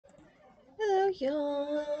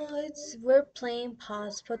Yeah, we're playing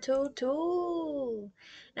Passpartout 2.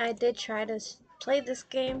 And I did try to play this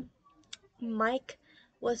game. Mike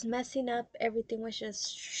was messing up. Everything was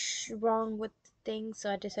just wrong with things,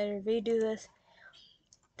 so I decided to redo this.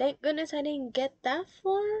 Thank goodness I didn't get that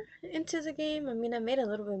far into the game. I mean, I made a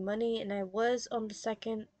little bit of money, and I was on the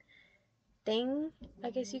second thing, I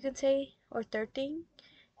guess you could say, or third thing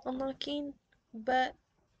unlocking. But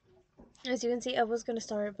as you can see, I was gonna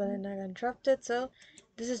start, but then I got interrupted. So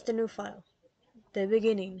this is the new file, the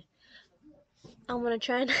beginning. I'm gonna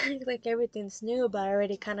try and act like everything's new, but I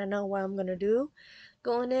already kind of know what I'm gonna do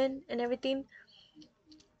going in and everything.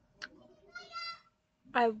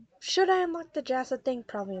 I unlock the Jassa thing?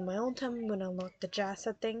 Probably in my own time. I'm gonna unlock the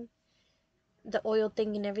Jassa thing, the oil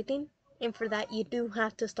thing, and everything. And for that, you do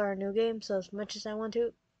have to start a new game. So as much as I want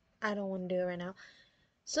to, I don't want to do it right now.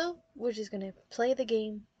 So we're just gonna play the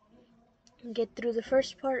game, get through the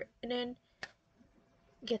first part, and then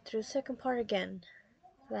get through the second part again,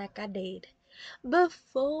 like I did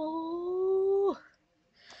before.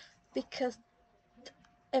 Because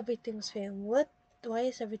everything's failing. What? Why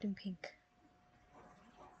is everything pink?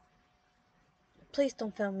 Please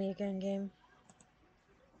don't fail me again, game.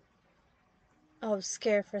 I was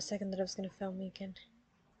scared for a second that it was gonna fail me again.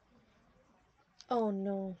 Oh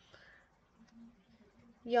no.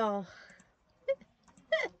 Y'all.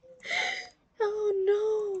 Oh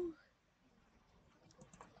no.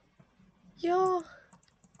 Y'all.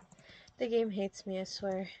 The game hates me, I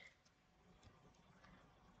swear.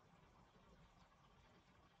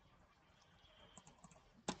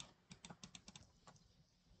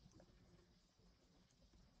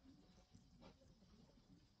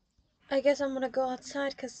 I guess I'm gonna go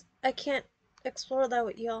outside because I can't explore that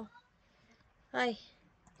with y'all. Hi,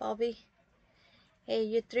 Bobby. Hey,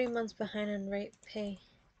 you're 3 months behind on rate pay.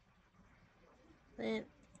 And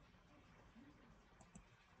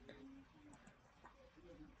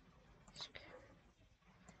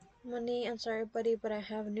money, I'm sorry, buddy, but I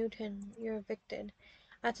have Newton. You're evicted.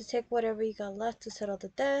 I have to take whatever you got left to settle the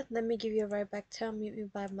debt. Let me give you a ride back town. Meet me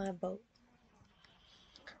by my boat.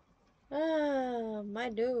 Ah, my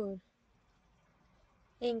dude.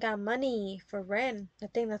 Ain't got money for rent. I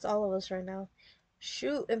think that's all of us right now.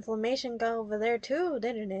 Shoot, inflammation got over there too,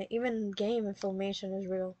 didn't it? Even game inflammation is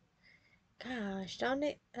real. Gosh darn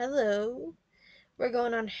it. Hello. We're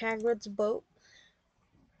going on Hagrid's boat.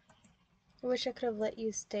 I wish I could have let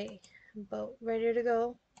you stay. Boat. Ready to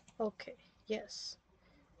go? Okay. Yes.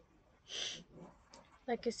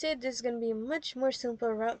 Like I said, this is going to be a much more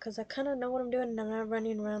simpler route because I kind of know what I'm doing and I'm not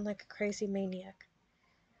running around like a crazy maniac.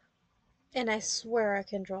 And I swear I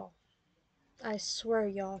can draw. I swear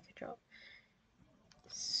y'all can draw.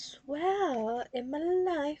 Swear in my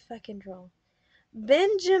life I can draw.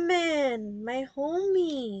 Benjamin, my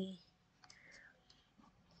homie.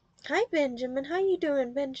 Hi Benjamin, how you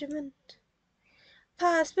doing, Benjamin?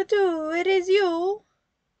 Passpartout, it is you,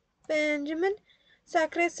 Benjamin.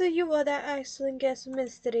 Sacre, so you are that excellent guest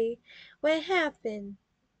mystery. What happened?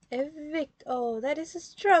 Evict. Oh, that is a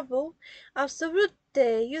trouble.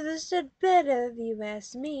 Absolutely, you deserve better if you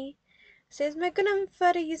ask me. Says my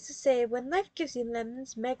grandfather used to say, when life gives you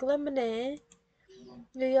lemons, make lemonade.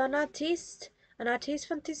 You're an artist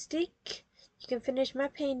fantastique. You can finish my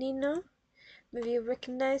painting, no? Maybe you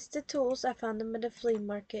recognize the tools. I found them at the flea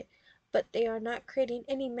market, but they are not creating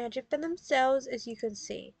any magic by themselves, as you can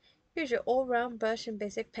see. Here's your all-round brush and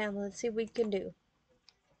basic pen. Let's see what you can do.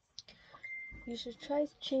 You should try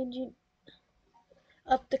changing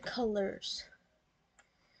up the colors.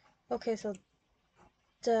 Okay, so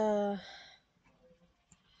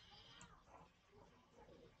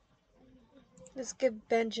let's give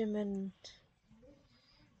Benjamin.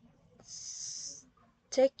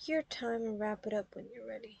 Take your time and wrap it up when you're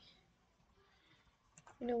ready.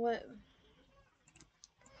 You know what?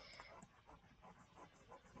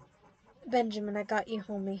 Benjamin, I got you,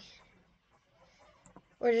 homie.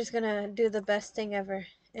 We're just gonna do the best thing ever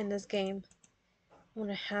in this game. I'm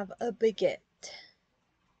gonna have a baguette.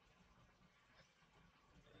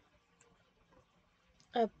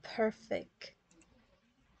 A perfect.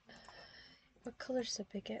 What color's the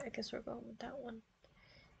baguette? I guess we're going with that one.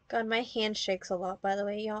 God, my hand shakes a lot, by the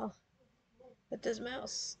way, y'all. With this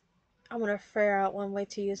mouse. I'm gonna figure out one way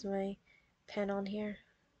to use my pen on here.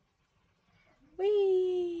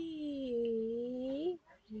 Wee.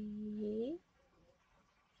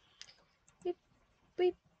 Beep,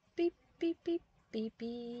 beep, beep, beep, beep, beep,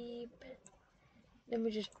 beep. Let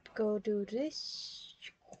me just go do this.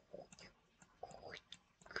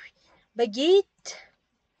 Baguette!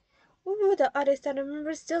 Ooh, the artist I remember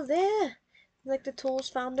is still there. Like the tools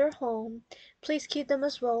found their home. Please keep them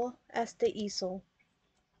as well as the easel.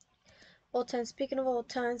 Old times. Speaking of old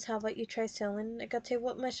times, how about you try selling? I gotta tell you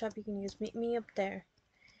what my shop you can use. Meet me up there.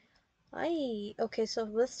 Aye. Okay, so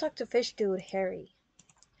let's talk to fish dude Harry.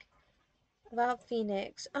 About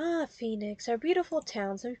Phoenix. Ah, Phoenix, our beautiful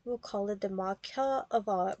town. Some people call it the Mecca of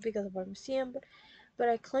art because of our museum, but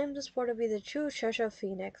I claim this port to be the true treasure of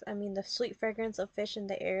Phoenix. I mean, the sweet fragrance of fish in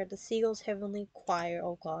the air, the seagulls' heavenly choir.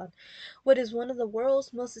 Oh God, what is one of the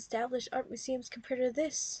world's most established art museums compared to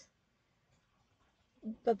this?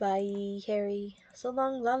 Bye bye, Harry. So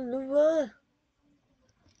long, la Lua.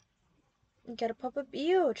 Get a pop up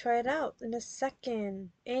eel. Try it out in a second.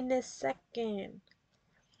 In a second.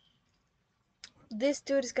 This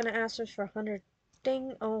dude is gonna ask us for 100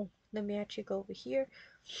 ding. Oh, let me actually go over here.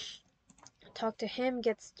 Talk to him,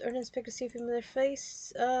 get stern inspect to see familiar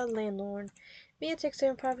face. Landlord. Me and take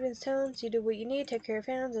certain property towns. You do what you need, take care of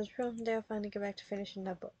fans. As from there, I'll finally get back to finishing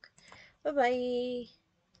that book. Bye bye.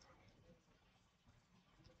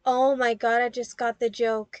 Oh my god, I just got the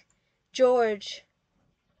joke. George.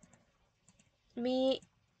 Me,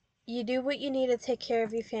 you do what you need to take care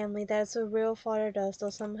of your family. That's what real father does, though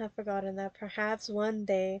some have forgotten that. Perhaps one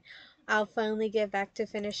day I'll finally get back to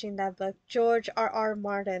finishing that book. George R.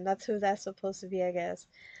 Martin. That's who that's supposed to be, I guess.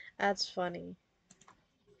 That's funny.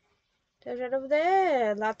 There's right over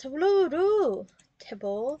there. Lots of blue.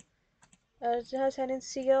 Tibble. I didn't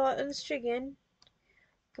see you out in the street again.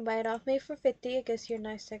 Can buy it off me for 50. I guess you're a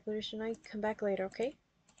nice decoration. I come back later, okay?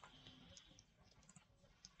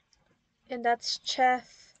 And that's Chef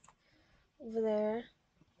over there.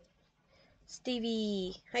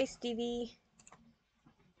 Stevie. Hi, Stevie.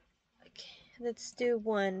 Okay, let's do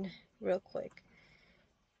one real quick.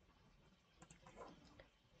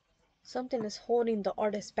 Something is holding the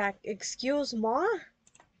artist back. Excuse ma?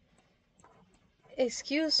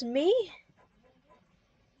 Excuse me?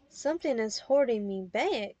 Something is holding me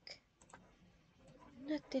back.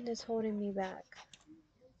 Nothing is holding me back.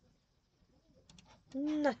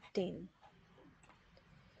 Nothing.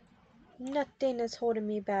 Nothing is holding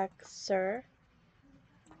me back, sir.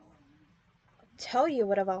 I'll tell you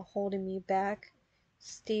what about holding me back,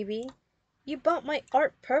 Stevie. You bought my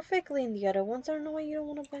art perfectly in the other ones. I don't know why you don't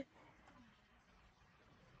want to buy.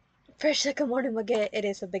 Fresh like a morning baguette. It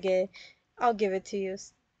is a baguette. I'll give it to you,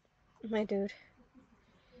 my dude.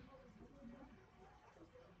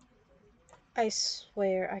 I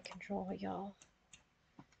swear I can draw, y'all.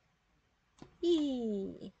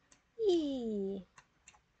 Eee. Eee.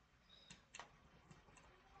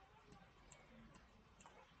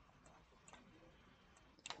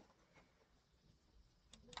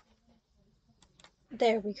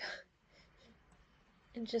 There we go.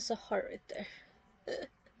 And just a heart right there.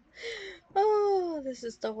 Oh, this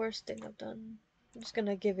is the worst thing I've done. I'm just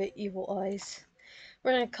gonna give it evil eyes.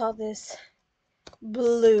 We're gonna call this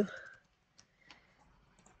blue.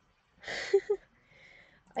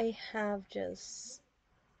 I have just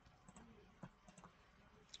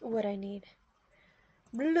what I need.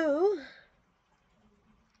 Blue.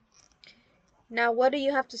 Now, what do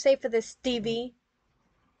you have to say for this, Stevie?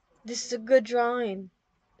 This is a good drawing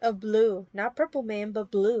of blue. Not purple man,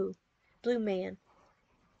 but blue. Blue man.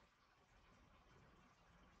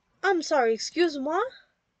 I'm sorry, excuse moi?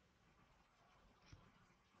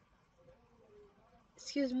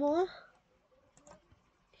 Excuse moi?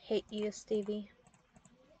 Hate you, Stevie.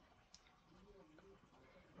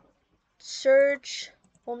 Search.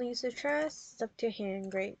 Only use the trash. Stuck to your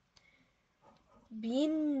hand. Great.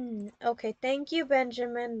 Bean. Okay, thank you,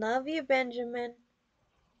 Benjamin. Love you, Benjamin.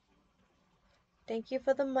 Thank you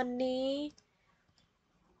for the money.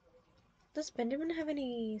 Does Benjamin have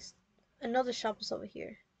any... Another shop is over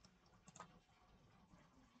here.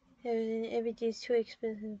 Everything's too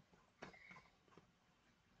expensive.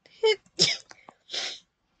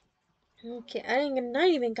 Okay, I ain't not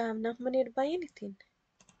even got enough money to buy anything.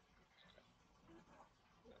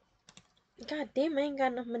 God damn, I ain't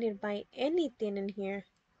got enough money to buy anything in here.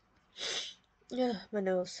 Ugh, my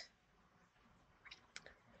nose.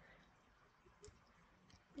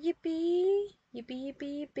 Yippee! Yippee,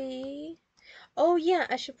 yippee, yippee. Oh yeah,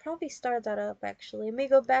 I should probably start that up actually. Let me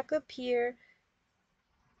go back up here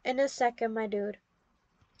in a second, my dude.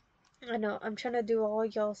 I know, I'm trying to do all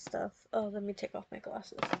y'all stuff. Oh, let me take off my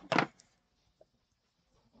glasses.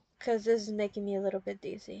 Because this is making me a little bit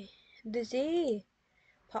dizzy. Dizzy!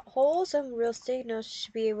 Potholes and real estate notes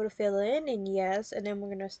should be able to fill in, and yes, and then we're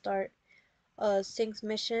gonna start Sync's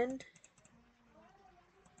mission.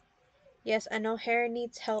 Yes, I know Harry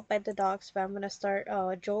needs help by the dogs, but I'm gonna start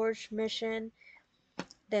George mission,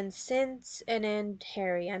 then Synth, and then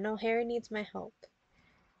Harry. I know Harry needs my help.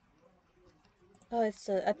 Oh, I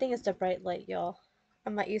think it's the bright light, y'all.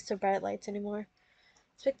 I'm not used to bright lights anymore.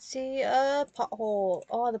 Expect to see a pothole.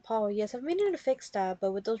 Oh, the pothole. Yes, I've meaning to fix that,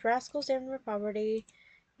 but with those rascals in my property.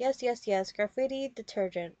 Yes, yes, yes. Graffiti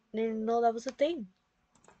detergent. Didn't know that was a thing.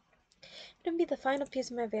 It'll be the final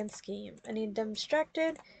piece of my advanced scheme. I need them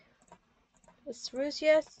distracted. This ruse,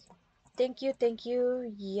 yes. Thank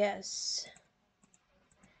you, yes.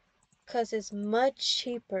 Cause it's much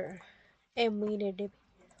cheaper. And we need to be.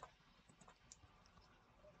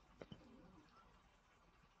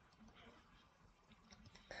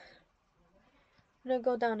 I'm gonna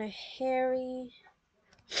go down to Harry.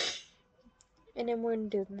 And then we're gonna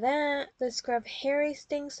do that. Let's grab Harry's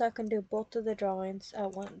thing so I can do both of the drawings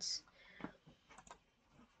at once.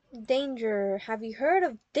 Danger. Have you heard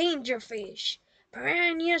of dangerfish?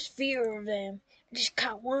 Piranhas fear of them. I just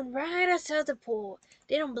caught one right outside the pool.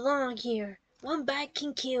 They don't belong here. One bite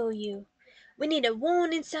can kill you. We need a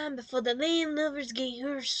warning sign before the landlubbers get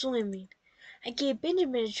hurt swimming. I gave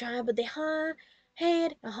Benjamin a try, but they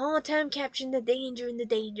had a hard time capturing the danger in the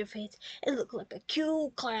dangerfish. It looked like a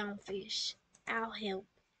cute clownfish. I'll help.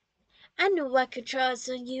 I knew I could trust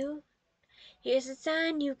on you. Here's a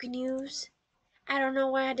sign you can use. I don't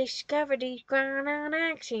know where I discovered these ground on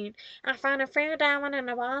action. I found a fair diamond in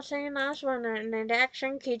the boss and last one, and the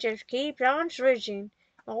action just keeps on switching.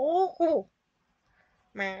 Oh,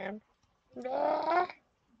 man.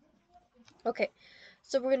 Okay,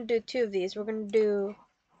 so we're gonna do two of these. We're gonna do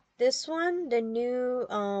this one, the new,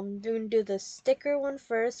 we're gonna do the sticker one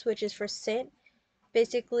first, which is for scent.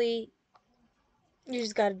 Basically, you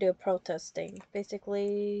just gotta do a protest thing.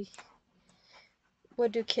 Basically,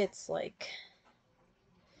 what do kids like?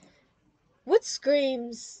 What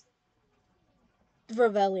screams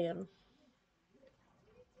rebellion?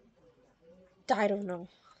 I don't know.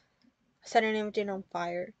 Setting everything on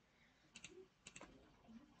fire.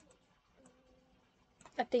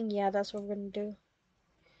 I think, yeah, that's what we're gonna do.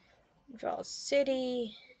 Draw a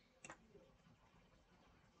city.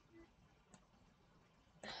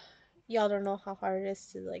 Y'all don't know how hard it is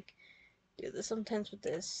to, like, do this sometimes with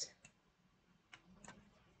this.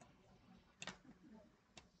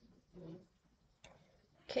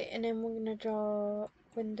 Okay, and then we're gonna draw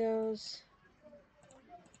windows.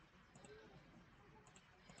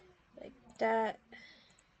 Like that.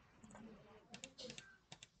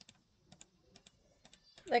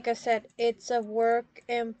 Like I said, it's a work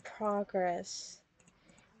in progress.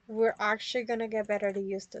 We're actually gonna get better to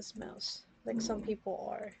use this mouse. Like some people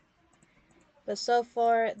are. But so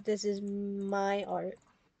far, this is my art.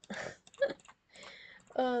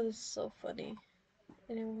 Oh, this is so funny.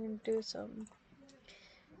 And then we're gonna do some,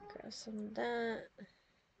 grab some of that.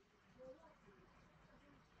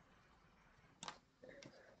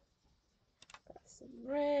 Got some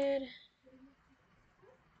red.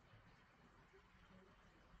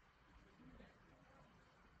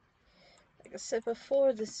 Like I said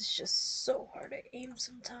before, this is just so hard to aim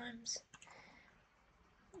sometimes.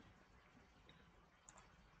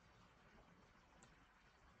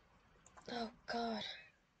 Oh god.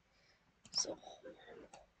 So horrible.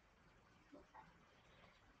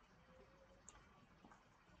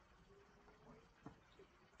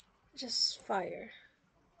 Just fire.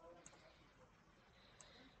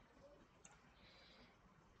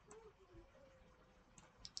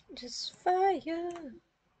 Just fire.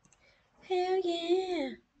 Hell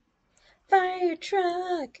yeah. Fire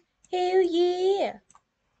truck. Hell yeah.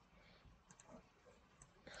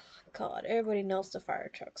 God, everybody knows the fire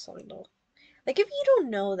truck song though. Like, if you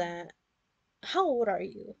don't know that, how old are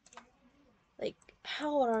you? Like,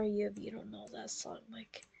 how old are you if you don't know that song?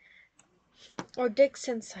 Like, or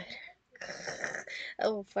Dixon Cider.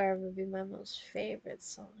 That will forever be my most favorite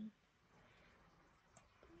song.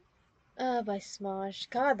 By Smosh.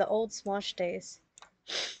 God, the old Smosh days.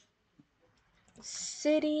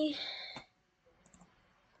 City.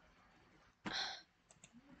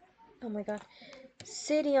 Oh my god.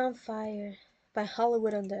 City on Fire by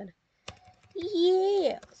Hollywood Undead.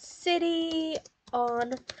 Yeah! City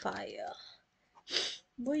on Fire.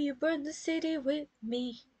 Will you burn the city with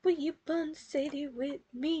me? Will you burn the city with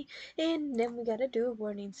me? And then we gotta do a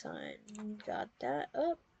warning sign. Got that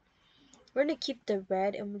up. We're gonna keep the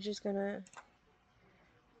red and we're just gonna.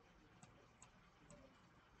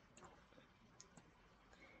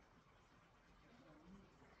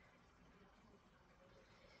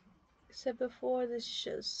 Said before, this is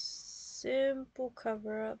just simple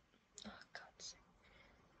cover up. Oh, God's sake.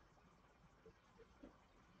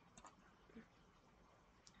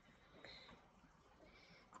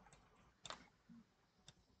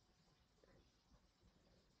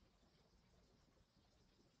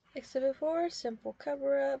 Like I said before, simple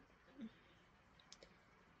cover up.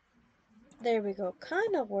 There we go.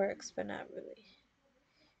 Kind of works, but not really.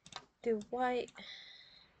 Do white.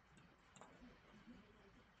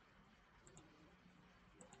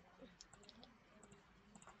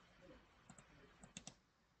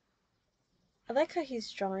 I like how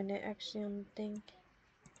he's drawing it actually on the thing.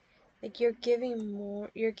 Like you're given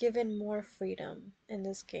more freedom in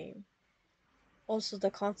this game. Also, the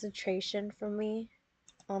concentration for me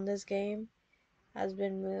on this game has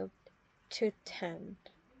been moved to 10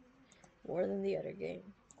 more than the other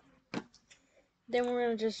game. Then we're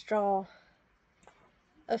gonna just draw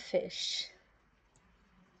a fish.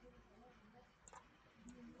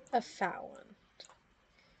 A fat one.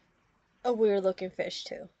 A weird looking fish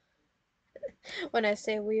too. When I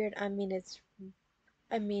say weird, I mean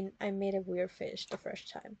I made a weird fish the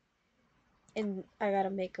first time. And I gotta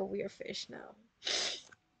make a weird fish now.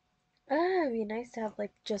 It'd be nice to have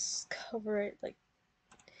like just cover it, like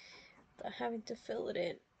having to fill it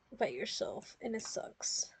in by yourself, and it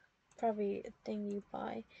sucks. Probably a thing you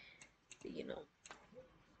buy, but you know,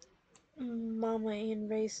 Mama ain't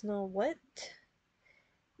raised no what?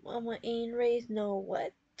 Mama ain't raised no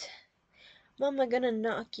what? Mama gonna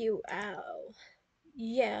knock you out.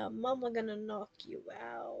 Yeah, Mama gonna knock you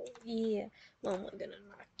out. Yeah, Mama gonna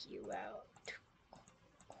knock you out.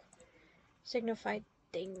 Signify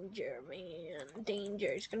danger, man. Danger.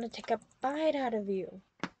 It's gonna take a bite out of you.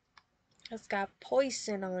 It's got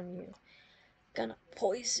poison on you. Gonna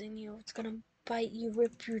poison you. It's gonna bite you,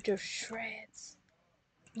 rip you to shreds.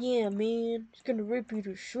 Yeah, man. It's gonna rip you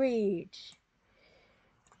to shreds.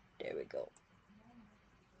 There we go.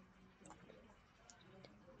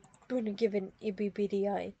 We're gonna give it an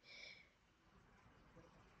EBBDI.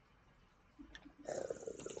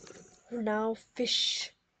 Now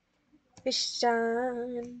fish. Fish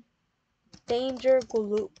time. Danger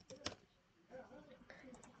gloop.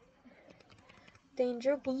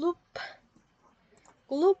 Danger gloop.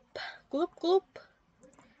 Gloop. Gloop gloop.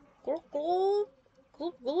 Gloop gloop.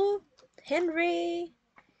 Gloop gloop. Henry.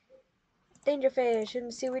 Danger fish. Let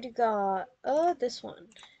me see what you got. Oh, this one.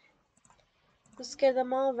 You scare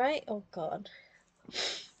them all, right? Oh god.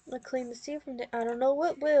 I'll clean the sea from the. I don't know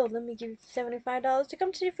what will. Let me give you $75 to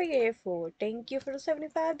come to you for your airport. Thank you for the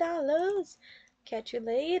 $75. Catch you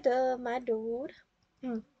later, my dude.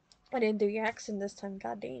 I didn't do your accent this time.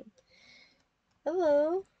 Goddamn.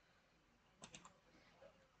 Hello.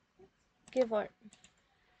 Give art.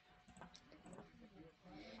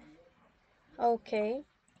 Okay.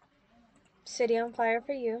 City on fire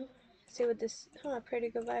for you. See what this. Pretty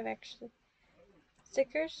good vibe actually.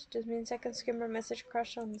 Stickers just means I can skim a message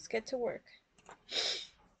crush on. Let's get to work.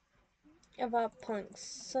 About punks.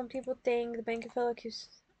 Some people think the bank of fellow keeps.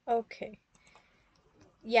 Okay.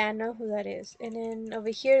 Yeah, I know who that is. And then over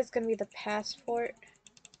here is gonna be the passport.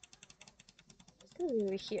 It's gonna be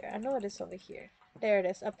over here. I know it is over here. There it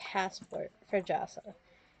is. A passport for Jasa.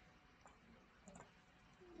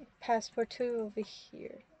 Passpartout over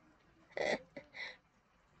here.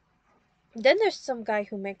 Then there's some guy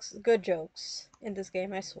who makes good jokes in this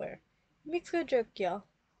game, I swear. He makes good joke, y'all.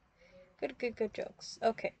 Good jokes.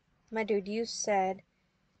 Okay. My dude, you said...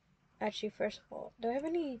 Actually, first of all, do I have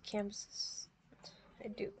any canvases? I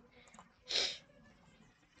do.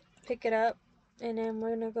 Pick it up. And then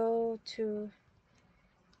we're gonna go to...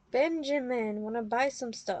 Benjamin, wanna buy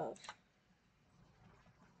some stuff.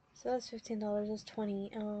 So that's $15, that's 20.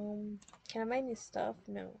 Can I buy any stuff?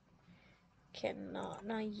 No. Cannot,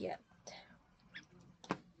 not yet.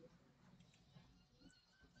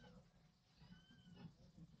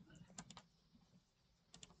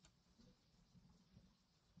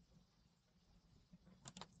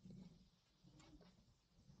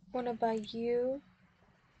 Wanna buy you.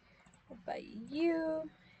 We'll buy you.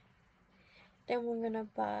 Then we're gonna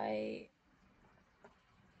buy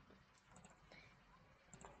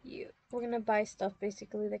you. We're gonna buy stuff,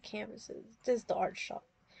 basically the canvases. This is the art shop.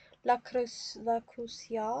 La Crucia? La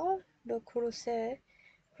Cruce?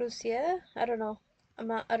 Crucia? I don't know.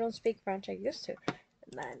 I don't speak French. I used to.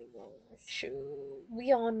 Not anymore. Shoot.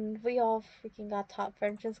 We all freaking got top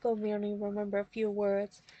French in school. We don't even remember a few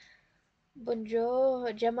words. Bonjour,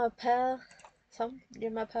 je m'appelle. Je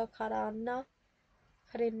m'appelle Karina.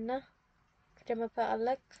 Karina. Je m'appelle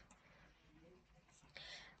Alec.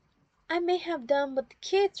 I may have done what the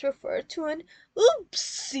kids refer to an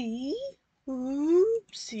oopsie.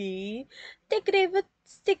 Oopsie. Decorative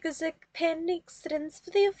stickers like panic strengths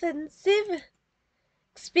for the offensive.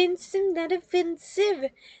 Expensive, not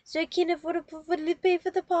offensive. So I can't afford to fully pay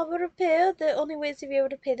for the power repair. The only way is to be able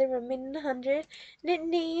to pay the remaining 100.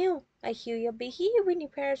 Now, I hear you'll be here when your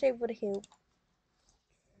parents are able to help.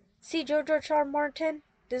 See, George R. R. Martin,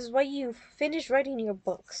 this is why you finished writing your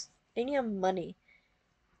books. They need money.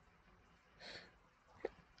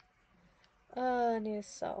 I need to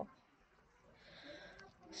sell.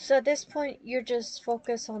 So at this point, you're just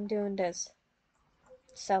focused on doing this.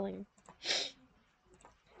 Selling.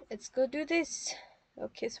 Let's go do this.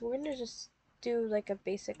 Okay, so we're gonna just do like a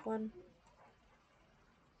basic one.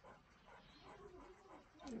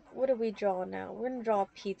 What do we draw now? We're gonna draw a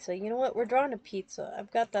pizza. You know what? We're drawing a pizza.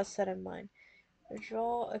 I've got that set in mind.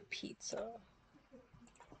 Draw a pizza.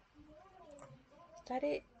 Is that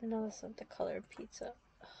it? No, that's not the color of pizza.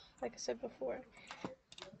 Like I said before.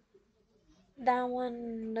 That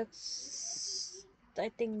one looks, I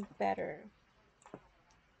think, better.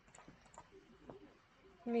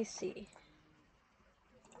 Let me see.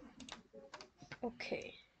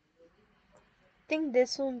 Okay. I think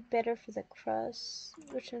this one better for the crust.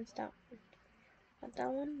 Which one's that one? Not that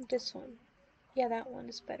one? This one. Yeah, that one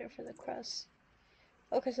is better for the crust.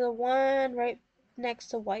 Okay, so the one right next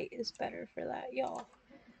to white is better for that, y'all.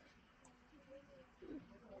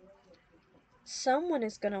 Someone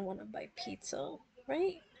is gonna want to buy pizza,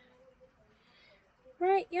 right?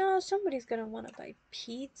 Right, y'all? Somebody's gonna want to buy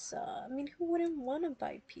pizza. I mean, who wouldn't want to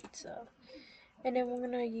buy pizza? And then we're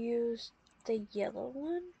gonna use the yellow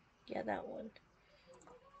one. Yeah, that one.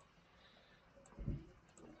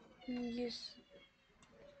 Use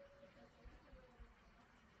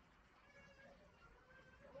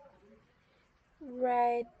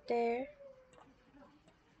right there.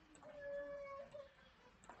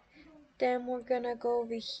 Then we're gonna go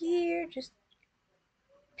over here. Just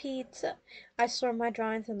pizza. I swear my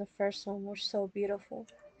drawings in the first one were so beautiful.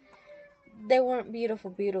 They weren't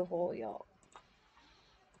beautiful, y'all.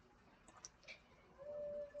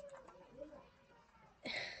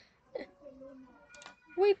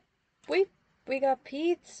 we we we got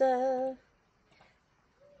pizza.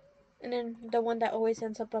 And then the one that always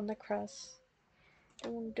ends up on the crust.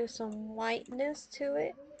 And we'll do some whiteness to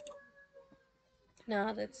it.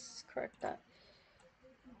 Nah, let's correct that.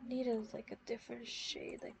 Need is like a different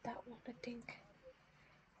shade, like that one, I think.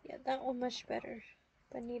 Yeah, that one much better.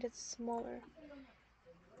 But need it smaller.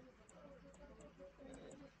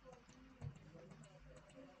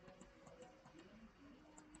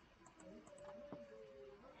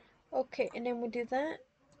 Okay, and then we do that.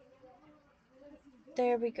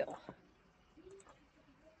 There we go.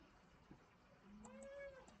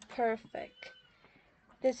 Perfect.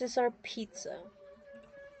 This is our pizza.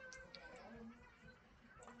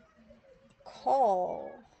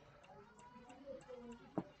 Call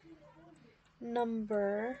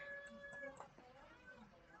number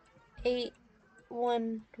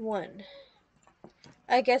 811.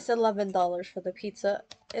 I guess $11 for the pizza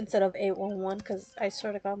instead of 811 because I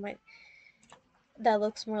sort of got my, that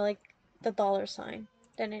looks more like the dollar sign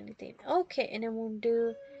than anything. Okay, and then we'll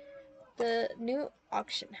do the new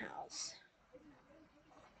auction house.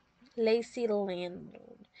 Lazy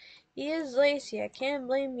landlord. He is lazy. I can't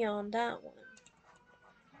blame you on that one.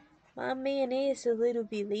 My man is a little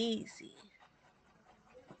bit lazy.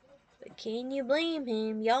 But can you blame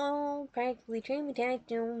him? Y'all practically traumatized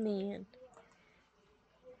your man.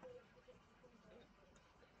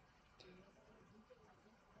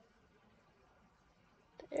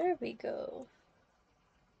 There we go.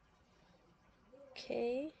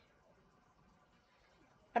 Okay.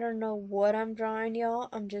 I don't know what I'm drawing, y'all.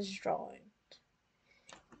 I'm just drawing.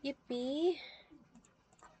 Yippee.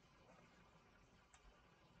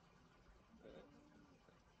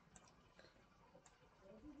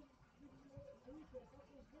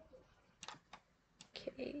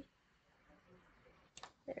 Okay.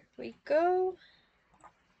 There we go.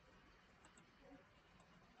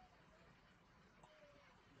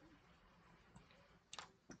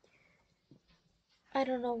 I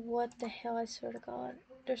don't know what the hell, I swear to God.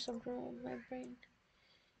 There's something wrong with my brain.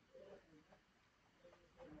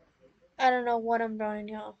 I don't know what I'm drawing,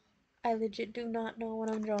 y'all. I legit do not know what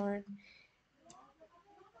I'm drawing.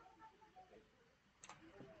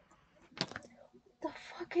 The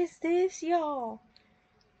fuck is this, y'all?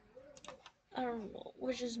 I don't know.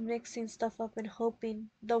 We're just mixing stuff up and hoping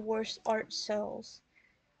the worst art sells.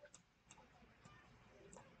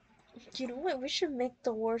 You know what? We should make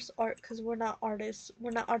the worst art because we're not artists.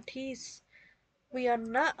 We're not artistes. We are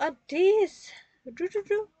not artists. Do do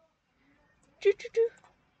do do do do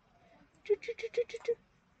do do do do do.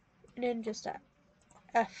 And then just that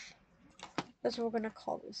F. That's what we're gonna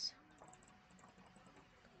call this.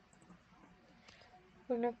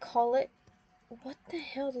 We're gonna call it. What the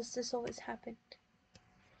hell does this always happen?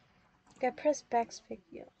 Okay, press backspace.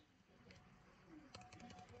 Yeah.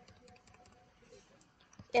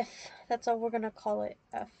 F. That's all we're gonna call it.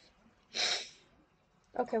 F.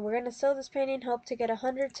 Okay, we're gonna sell this painting, hope to get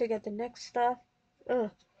 100 to get the next stuff.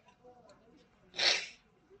 Ugh.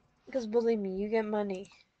 Because believe me, you get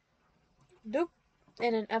money. Doop.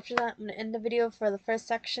 And then after that, I'm gonna end the video for the first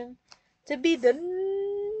section to be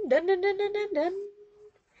done. Done, done, done, done, done, done.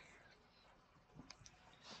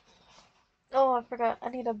 Oh, I forgot. I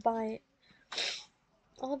need to buy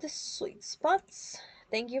all the sweet spots.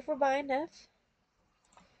 Thank you for buying, F.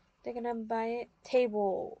 They're gonna buy it.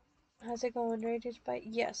 Table. How's it going? Ready to buy?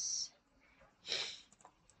 Yes.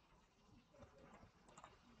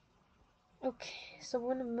 Okay, so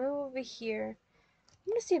we're gonna move over here.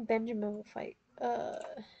 I'm gonna see if Benjamin will fight.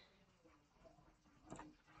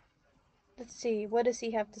 Let's see. What does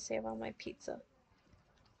he have to say about my pizza?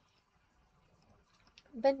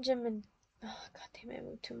 Benjamin. Oh, god damn it, I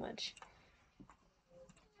moved too much.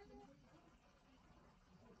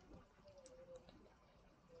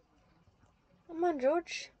 Come on,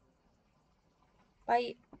 George.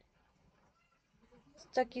 Bite.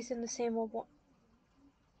 Stuck using the same old one.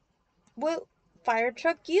 Well, fire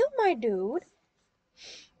truck you, my dude.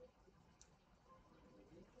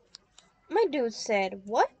 My dude said,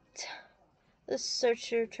 what? Let's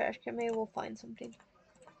search your trash can. Maybe we'll find something.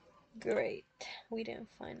 Great. We didn't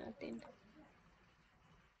find nothing.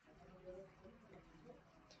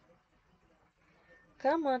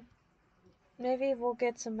 Come on. Maybe we'll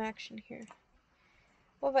get some action here.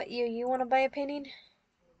 What about you? You want to buy a painting?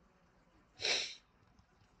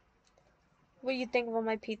 What do you think about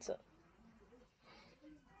my pizza?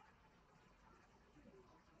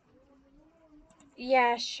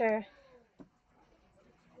 Yeah, sure.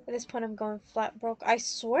 At this point, I'm going flat broke. I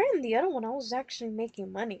swear in the other one, I was actually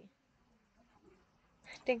making money.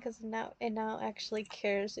 I think because now it now actually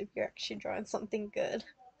cares if you're actually drawing something good.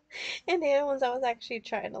 And the other ones, I was actually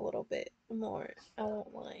trying a little bit more. I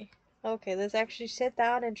won't lie. Okay, let's actually sit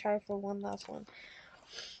down and try for one last one.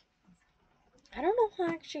 I don't know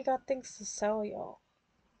how I actually got things to sell, y'all.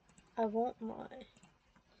 I won't lie.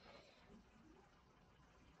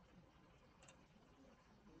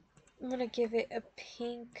 I'm gonna give it a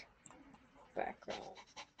pink background.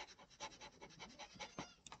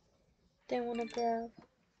 Then I wanna grab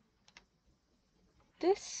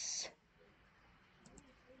this.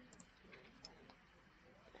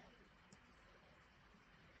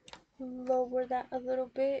 Lower that a little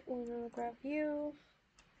bit. We're gonna grab you.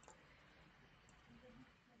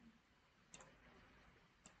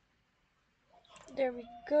 There we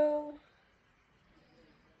go.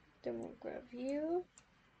 Then we'll grab you.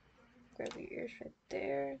 Grab your ears right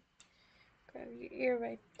there. Grab your ear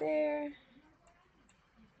right there.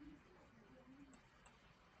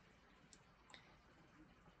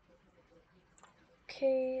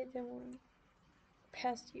 Okay, then we'll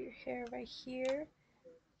pass your hair right here.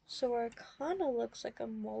 So it kind of looks like a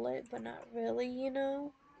mullet, but not really, you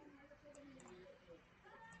know.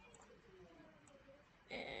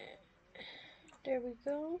 And there we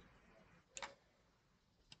go.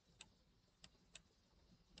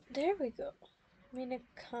 There we go. I mean, it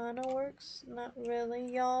kind of works. Not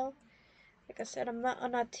really, y'all. Like I said, I'm not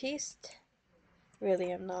an artiste.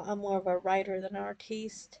 Really, I'm not. I'm more of a writer than an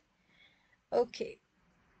artiste. Okay.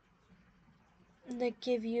 And they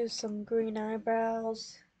give you some green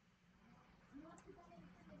eyebrows.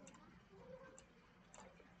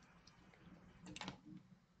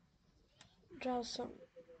 Draw some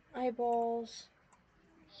eyeballs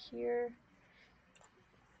here.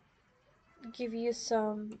 Give you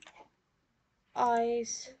some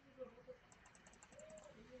eyes.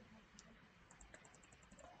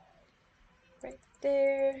 Right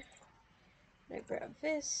there. I grab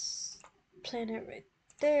this. Plant it right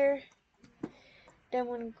there. Then I'm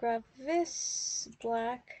gonna grab this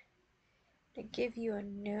black to give you a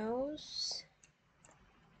nose.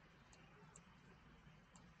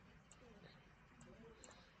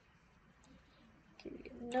 Give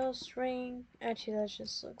you a nose ring. Actually, that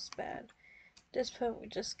just looks bad. At this point, we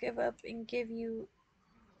just give up and give you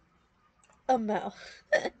a mouth.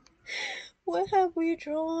 What have we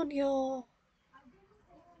drawn, y'all?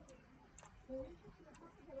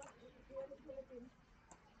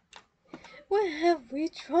 What have we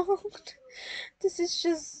drawn? This is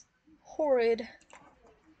just horrid.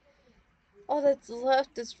 All that's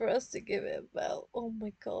left is for us to give it a mouth. Oh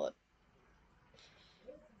my god.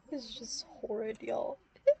 This is just horrid, y'all.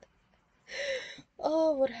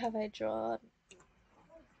 Oh, what have I drawn?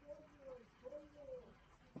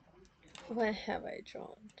 What have I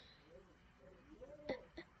drawn?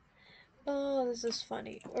 Oh, this is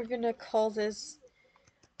funny. We're gonna call this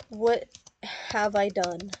What Have I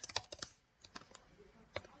Done?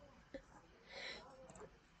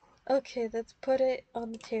 Okay, let's put it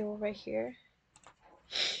on the table right here.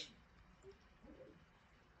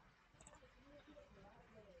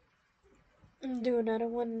 Do another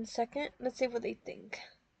one in a second. Let's see what they think.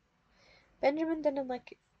 Benjamin didn't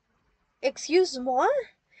like it. Excuse moi?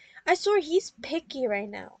 I swear he's picky right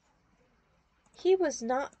now. He was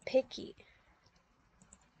not picky.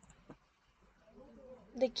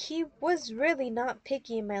 Like, he was really not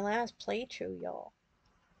picky in my last playthrough, y'all.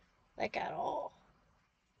 Like, at all.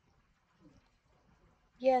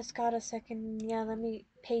 Yes, got a second. Yeah, let me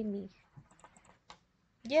pay me.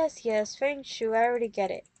 Yes, yes, Feng Shui, I already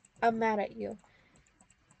get it. I'm mad at you.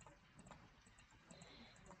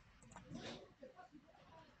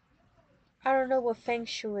 I don't know what Feng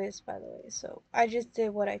Shui is, by the way, so I just did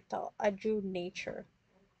what I thought. I drew nature.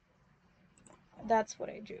 That's what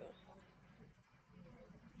I drew.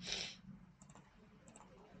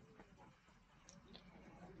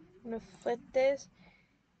 I'm gonna flip this,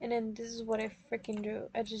 and then this is what I freaking drew.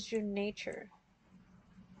 I just drew nature.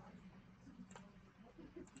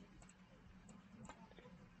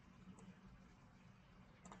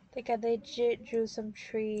 Think I legit drew some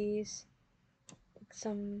trees, like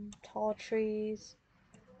some tall trees,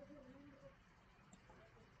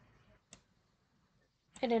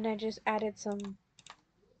 and then I just added some.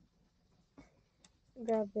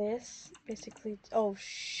 Grab this, basically. Oh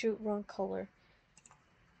shoot, wrong color.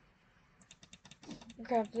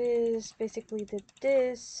 Grab this, basically did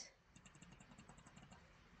this.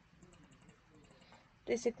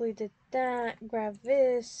 Basically did that. Grab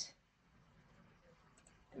this.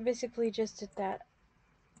 Basically just did that.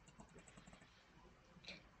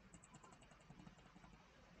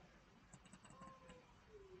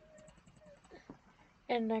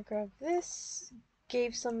 And I grabbed this.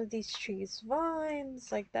 Gave some of these trees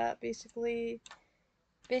vines, like that, basically.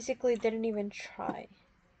 Basically didn't even try.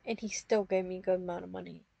 And he still gave me a good amount of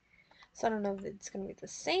money. So I don't know if it's gonna be the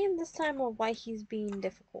same this time or why he's being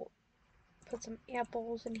difficult. Put some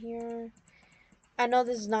apples in here. I know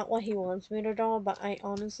this is not what he wants me to draw, but I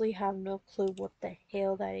honestly have no clue what the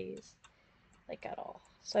hell that is. Like, at all.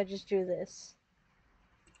 So I just drew this.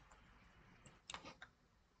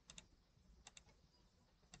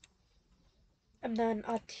 I'm not an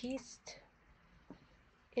artiste.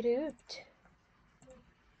 Idiot.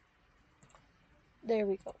 There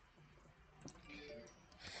we go.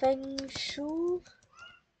 Feng Shui.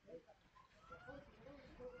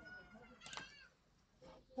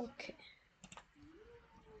 Okay.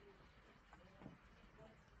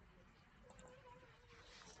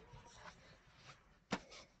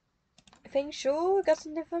 Feng Shui, got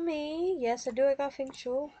something for me? Yes, I do. I got Feng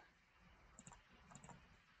Shui.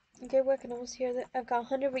 Okay, working almost here. I've got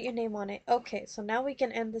 100 with your name on it. Okay, so now we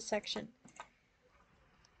can end this section.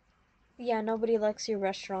 Yeah, nobody likes your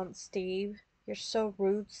restaurant, Steve. You're so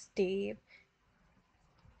rude, Steve.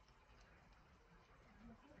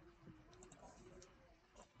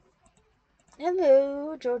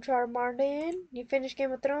 Hello, George R. R. Martin. You finished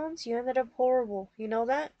Game of Thrones? You ended up horrible. You know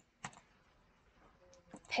that?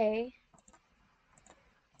 Pay.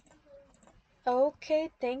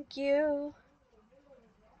 Okay, thank you.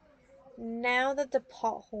 Now that the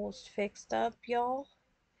pothole's fixed up, y'all,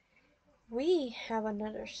 we have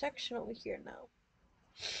another section over here now.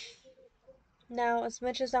 Now, as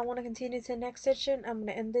much as I want to continue to the next section, I'm going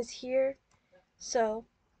to end this here. So,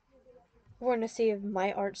 we're going to see if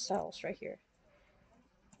my art sells right here.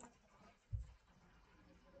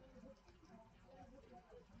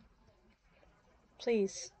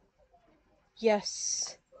 Please.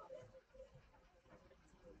 Yes.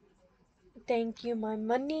 Thank you, my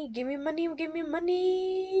money. Give me money, give me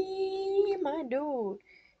money, my dude.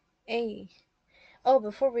 Hey. Oh,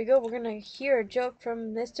 before we go, we're gonna hear a joke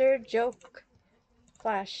from Mr. Joke.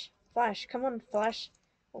 Flash. Flash, come on, Flash.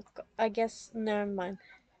 Oh, I guess, never mind.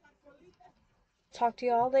 Talk to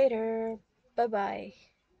y'all later. Bye bye.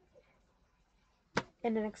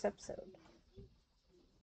 In the next episode.